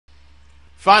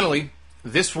Finally,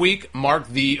 this week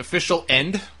marked the official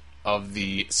end of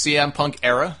the CM Punk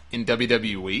era in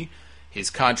WWE. His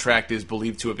contract is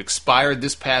believed to have expired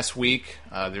this past week.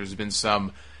 There's been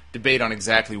some debate on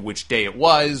exactly which day it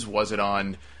was. Was it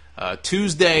on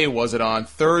Tuesday? Was it on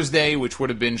Thursday, which would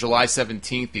have been July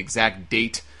 17th, the exact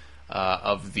date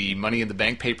of the Money in the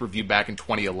Bank pay-per-view back in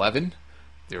 2011?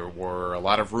 There were a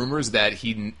lot of rumors that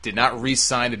he did not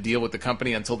re-sign a deal with the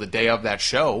company until the day of that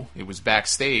show. It was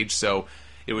backstage, so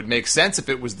it would make sense if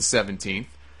it was the 17th.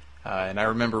 And I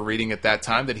remember reading at that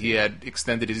time that he had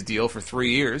extended his deal for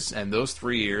 3 years, and those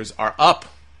 3 years are up.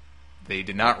 They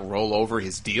did not roll over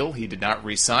his deal. He did not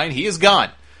re-sign. He is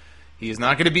gone. He is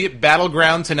not going to be at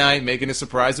Battleground tonight making a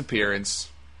surprise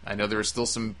appearance. I know there are still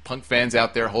some Punk fans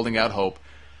out there holding out hope.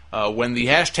 When the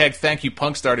hashtag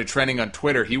 #ThankYouPunk started trending on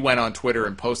Twitter, he went on Twitter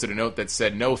and posted a note that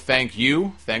said, "No, thank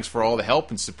you. Thanks for all the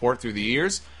help and support through the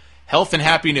years. Health and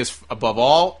happiness above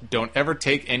all. Don't ever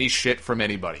take any shit from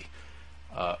anybody."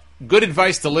 Good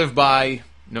advice to live by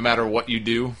no matter what you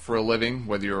do for a living,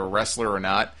 whether you're a wrestler or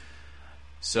not.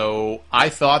 So I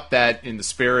thought that in the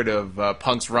spirit of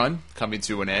Punk's run coming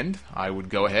to an end, I would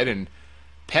go ahead and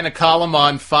pen a column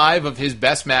on 5 of his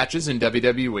best matches in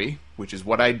WWE, which is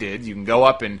what I did. You can go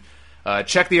up and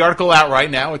check the article out right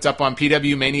now. It's up on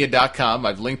pwmania.com.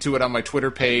 I've linked to it on my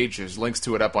Twitter page. There's links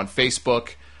to it up on Facebook.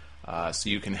 So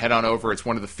you can head on over. It's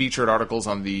one of the featured articles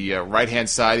on the right-hand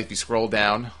side if you scroll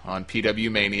down on PW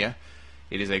Mania.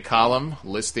 It is a column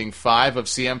listing 5 of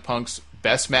CM Punk's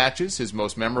best matches, his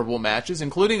most memorable matches,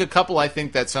 including a couple I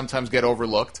think that sometimes get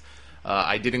overlooked.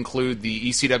 I did include the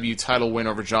ECW title win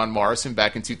over John Morrison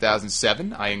back in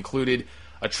 2007. I included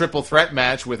a triple threat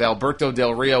match with Alberto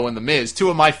Del Rio and The Miz, 2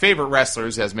 of my favorite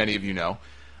wrestlers, as many of you know.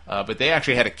 But they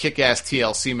actually had a kick-ass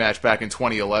TLC match back in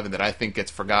 2011 that I think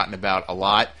gets forgotten about a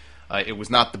lot. It was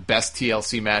not the best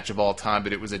TLC match of all time,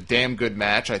 but it was a damn good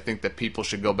match. I think that people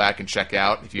should go back and check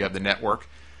out if you have the network.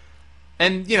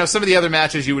 And, you know, some of the other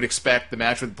matches you would expect. The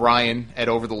match with Bryan at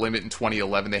Over the Limit in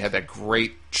 2011. They had that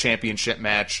great championship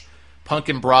match. Punk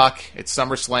and Brock at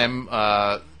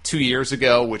SummerSlam 2 years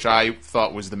ago, which I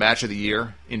thought was the match of the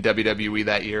year in WWE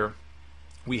that year.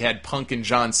 We had Punk and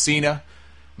John Cena.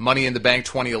 Money in the Bank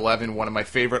 2011, one of my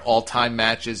favorite all-time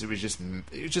matches. It was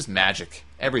just magic.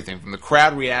 Everything from the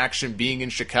crowd reaction, being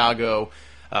in Chicago,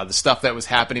 the stuff that was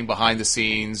happening behind the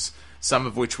scenes, some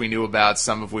of which we knew about,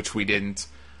 some of which we didn't.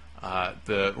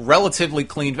 The relatively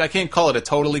clean, I can't call it a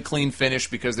totally clean finish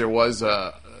because there was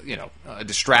a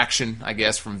distraction, I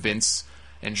guess, from Vince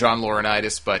and John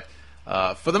Laurinaitis, but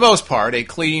for the most part, a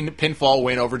clean pinfall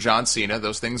win over John Cena.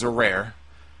 Those things are rare.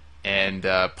 And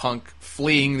Punk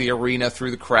fleeing the arena through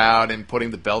the crowd and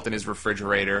putting the belt in his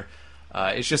refrigerator.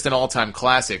 It's just an all-time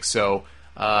classic. So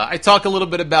I talk a little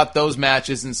bit about those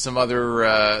matches and some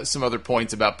other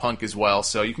points about Punk as well.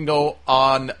 So you can go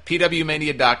on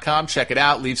pwmania.com, check it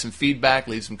out, leave some feedback,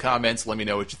 leave some comments, let me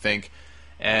know what you think.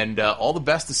 And all the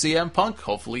best to CM Punk.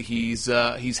 Hopefully he's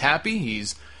happy.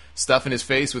 He's stuffing his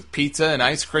face with pizza and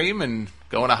ice cream and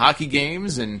going to hockey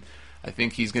games, and I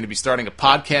think he's going to be starting a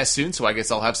podcast soon, so I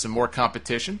guess I'll have some more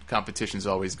competition. Competition's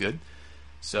always good.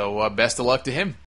 So best of luck to him.